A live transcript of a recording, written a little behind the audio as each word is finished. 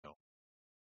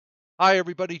Hi,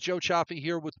 everybody. Joe Cioffi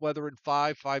here with Weather in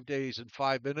 5 days in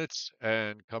 5 minutes.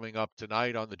 And coming up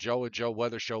tonight on the Joe and Joe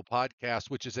Weather Show podcast,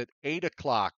 which is at 8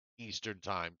 o'clock Eastern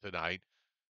Time tonight,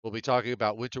 we'll be talking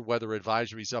about winter weather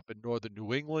advisories up in northern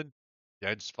New England,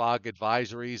 dense fog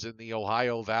advisories in the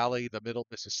Ohio Valley, the middle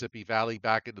Mississippi Valley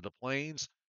back into the plains,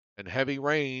 and heavy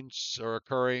rains are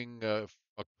occurring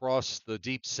across the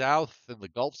deep south and the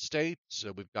Gulf states.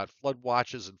 So we've got flood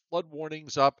watches and flood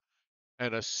warnings up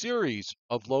and a series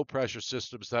of low pressure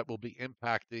systems that will be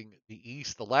impacting the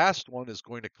east. The last one is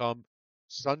going to come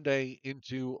Sunday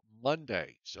into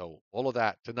Monday. So, all of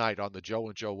that tonight on the Joe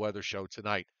and Joe Weather Show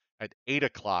tonight at 8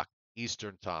 o'clock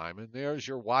Eastern Time. And there's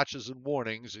your watches and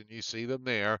warnings, and you see them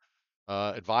there.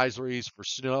 Advisories for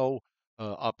snow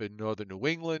up in northern New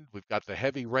England. We've got the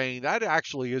heavy rain. That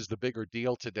actually is the bigger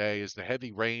deal today, is the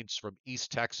heavy rains from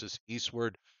East Texas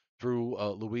eastward through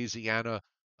Louisiana,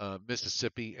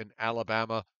 Mississippi, and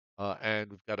Alabama.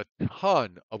 And we've got a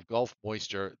ton of Gulf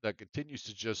moisture that continues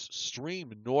to just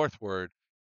stream northward.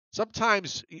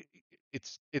 Sometimes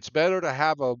it's better to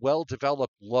have a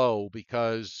well-developed low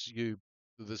because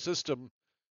the system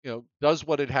does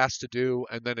what it has to do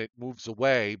and then it moves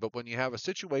away. But when you have a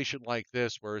situation like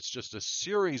this where it's just a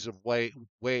series of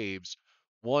waves,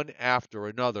 one after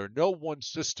another, no one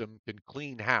system can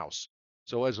clean house.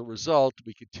 So as a result,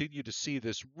 we continue to see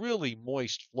this really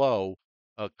moist flow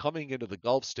coming into the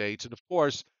Gulf states. And of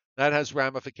course, that has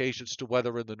ramifications to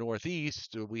weather in the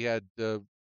Northeast. We had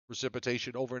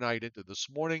precipitation overnight into this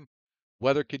morning.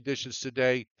 Weather conditions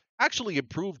today actually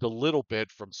improved a little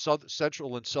bit from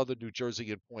central and southern New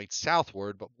Jersey and points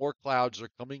southward, but more clouds are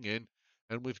coming in,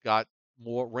 and we've got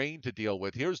more rain to deal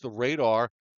with. Here's the radar,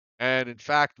 and in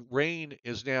fact, rain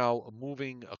is now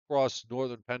moving across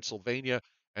northern Pennsylvania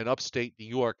and upstate New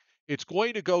York. It's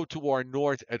going to go to our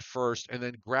north at first and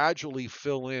then gradually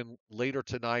fill in later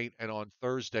tonight and on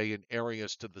Thursday in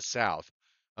areas to the south.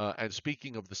 And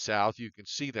speaking of the south, you can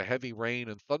see the heavy rain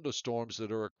and thunderstorms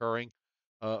that are occurring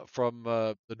from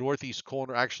the northeast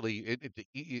corner, actually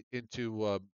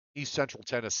into east central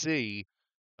Tennessee,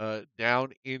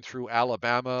 down in through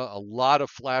Alabama. A lot of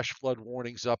flash flood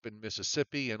warnings up in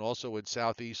Mississippi and also in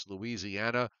southeast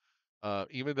Louisiana.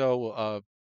 Even though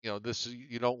this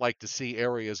you don't like to see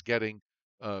areas getting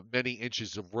many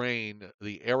inches of rain,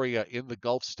 the area in the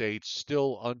Gulf states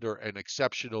still under an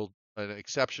exceptional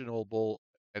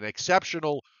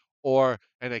or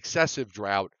an excessive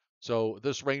drought. So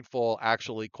this rainfall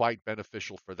actually quite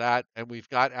beneficial for that. And we've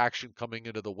got action coming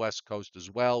into the West Coast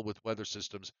as well with weather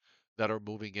systems that are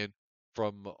moving in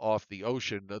from off the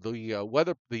ocean.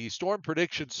 The Storm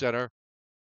Prediction Center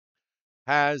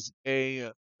has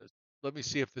let me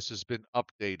see if this has been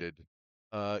updated.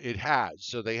 It has.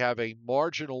 So they have a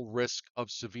marginal risk of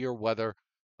severe weather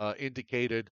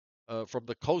indicated from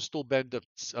the coastal bend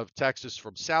of Texas,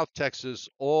 from South Texas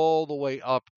all the way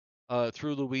up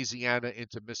through Louisiana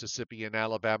into Mississippi and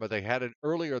Alabama. They had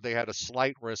a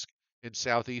slight risk in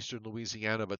southeastern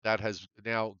Louisiana, but that has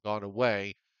now gone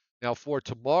away. Now for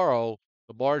tomorrow,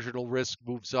 the marginal risk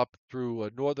moves up through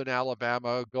northern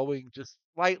Alabama, going just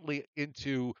slightly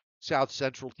into south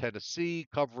central Tennessee,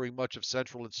 covering much of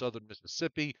central and southern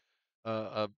Mississippi,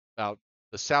 about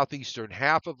the southeastern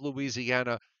half of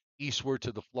Louisiana, eastward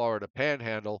to the Florida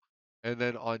Panhandle. And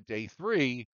then on day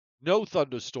three, no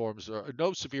thunderstorms or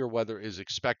no severe weather is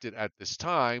expected at this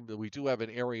time. We do have an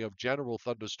area of general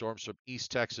thunderstorms from East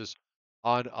Texas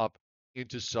on up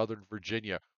into southern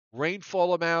Virginia.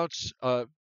 Rainfall amounts,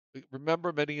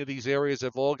 remember, many of these areas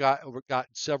have all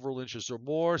gotten several inches or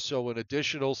more, so an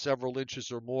additional several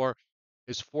inches or more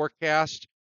is forecast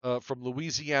from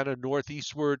Louisiana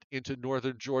northeastward into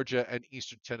northern Georgia and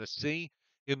eastern Tennessee.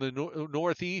 In the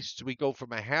northeast, we go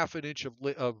from a half an inch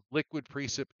of liquid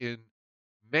precip in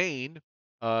Maine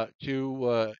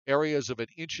to areas of an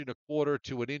inch and a quarter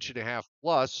to an inch and a half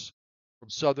plus from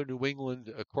southern New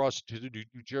England across to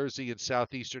New Jersey and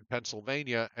southeastern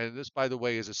Pennsylvania. And this, by the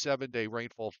way, is a 7-day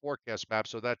rainfall forecast map.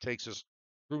 So that takes us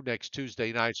through next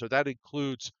Tuesday night. So that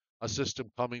includes a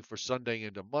system coming for Sunday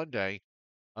into Monday.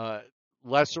 Uh,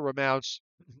 Lesser amounts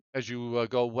as you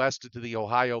go west into the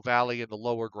Ohio Valley and the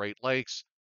lower Great Lakes,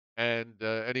 and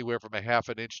anywhere from a half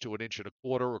an inch to an inch and a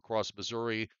quarter across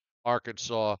Missouri,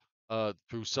 Arkansas,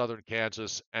 through southern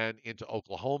Kansas and into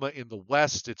Oklahoma. In the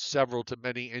west, it's several to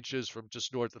many inches from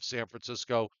just north of San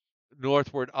Francisco,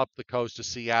 northward up the coast to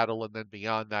Seattle, and then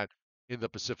beyond that in the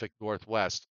Pacific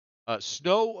Northwest.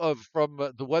 Snow from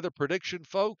the weather prediction,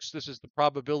 folks. This is the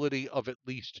probability of at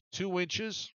least 2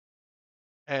 inches,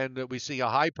 and we see a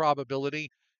high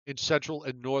probability in central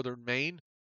and northern Maine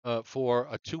for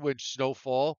a 2-inch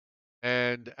snowfall.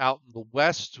 And out in the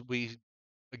west, we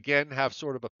again have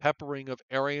sort of a peppering of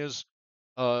areas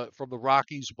from the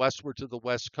Rockies westward to the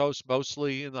west coast,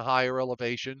 mostly in the higher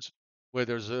elevations, where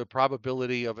there's a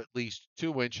probability of at least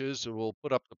 2 inches. So we'll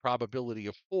put up the probability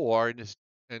of four,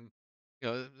 and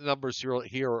the numbers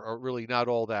here are really not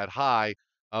all that high.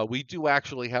 We do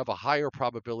actually have a higher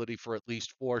probability for at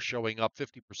least four showing up,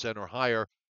 50% or higher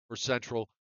for central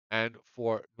and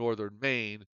for northern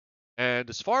Maine. And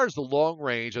as far as the long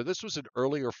range, and this was an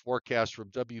earlier forecast from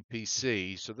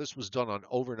WPC, so this was done on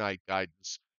overnight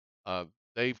guidance. Uh,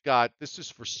 they've got this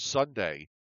is for Sunday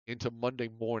into Monday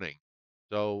morning.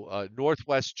 So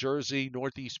northwest Jersey,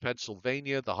 northeast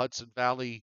Pennsylvania, the Hudson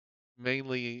Valley,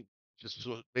 mainly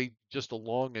just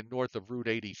along and north of Route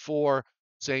 84.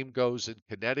 Same goes in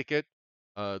Connecticut.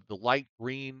 The light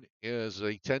green is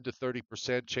a 10 to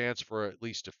 30% chance for at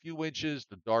least a few inches.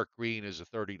 The dark green is a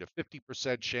 30 to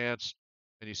 50% chance,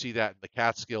 and you see that in the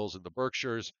Catskills and the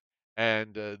Berkshires.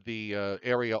 And the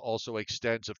area also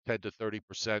extends of 10 to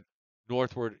 30%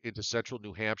 northward into central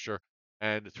New Hampshire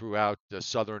and throughout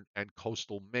southern and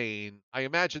coastal Maine. I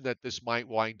imagine that this might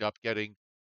wind up getting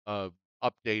uh,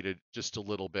 updated just a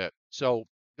little bit. So I'm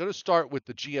going to start with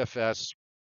the GFS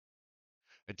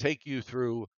and take you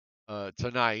through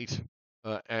tonight.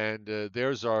 And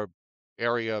there's our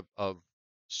area of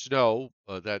snow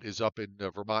that is up in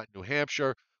Vermont and New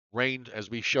Hampshire. Rain, as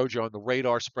we showed you on the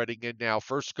radar, spreading in now,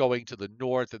 first going to the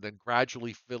north and then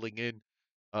gradually filling in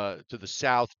to the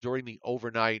south during the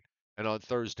overnight and on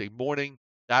Thursday morning.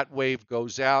 That wave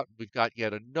goes out. We've got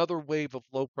yet another wave of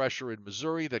low pressure in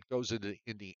Missouri that goes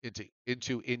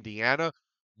into Indiana.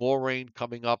 More rain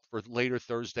coming up for later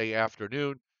Thursday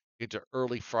afternoon into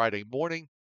early Friday morning.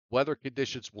 Weather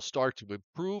conditions will start to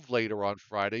improve later on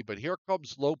Friday, but here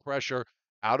comes low pressure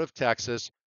out of Texas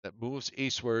that moves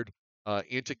eastward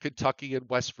into Kentucky and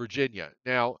West Virginia.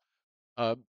 Now,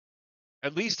 um,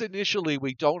 at least initially,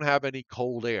 we don't have any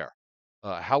cold air.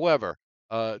 However,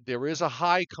 there is a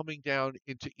high coming down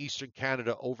into eastern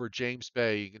Canada over James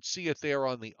Bay. You can see it there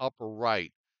on the upper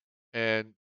right.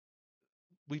 And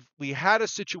we had a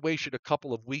situation a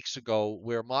couple of weeks ago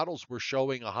where models were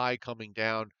showing a high coming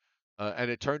down,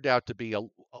 and it turned out to be a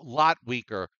lot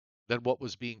weaker than what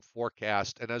was being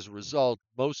forecast. And as a result,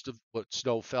 most of what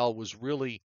snow fell was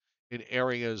really in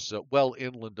areas well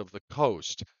inland of the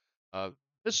coast. Uh,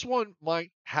 this one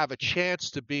might have a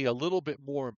chance to be a little bit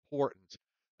more important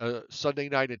Sunday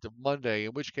night into Monday,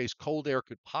 in which case cold air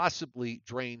could possibly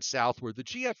drain southward. The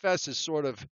GFS is sort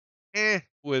of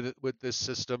with this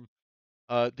system.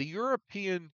 The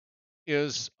European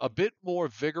is a bit more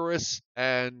vigorous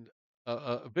and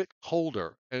a bit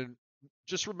colder. And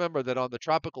just remember that on the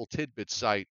tropical tidbit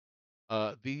site,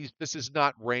 this is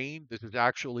not rain. This is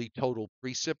actually total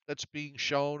precip that's being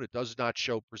shown. It does not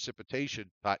show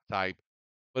precipitation type,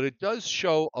 but it does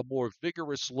show a more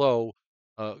vigorous low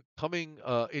coming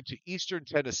into eastern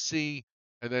Tennessee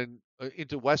and then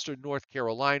into western North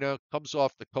Carolina, comes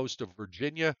off the coast of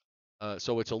Virginia.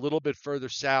 So it's a little bit further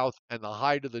south, and the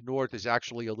high to the north is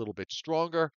actually a little bit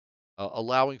stronger,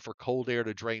 allowing for cold air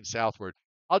to drain southward.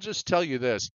 I'll just tell you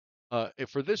this. If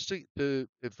for this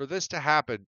to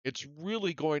happen, it's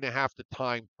really going to have to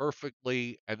time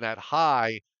perfectly, and that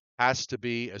high has to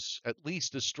be at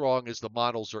least as strong as the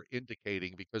models are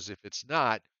indicating, because if it's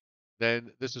not,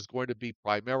 then this is going to be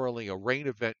primarily a rain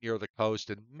event near the coast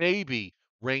and maybe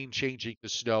rain changing to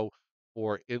snow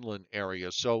for inland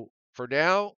areas. So for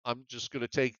now, I'm going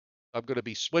to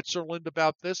be Switzerland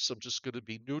about this. I'm just going to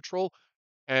be neutral.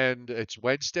 And it's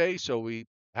Wednesday, so we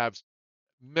have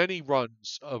many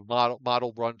runs of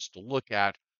model runs to look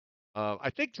at.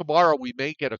 I think tomorrow we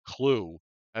may get a clue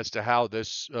as to how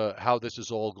this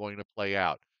is all going to play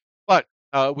out. But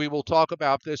we will talk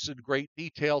about this in great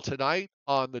detail tonight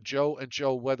on the Joe and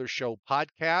Joe Weather Show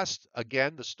podcast.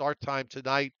 Again, the start time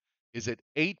tonight is at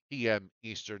 8 p.m.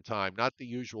 Eastern Time, not the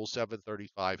usual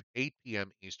 7:35, 8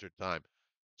 p.m. Eastern Time.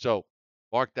 So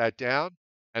mark that down,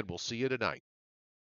 and we'll see you tonight.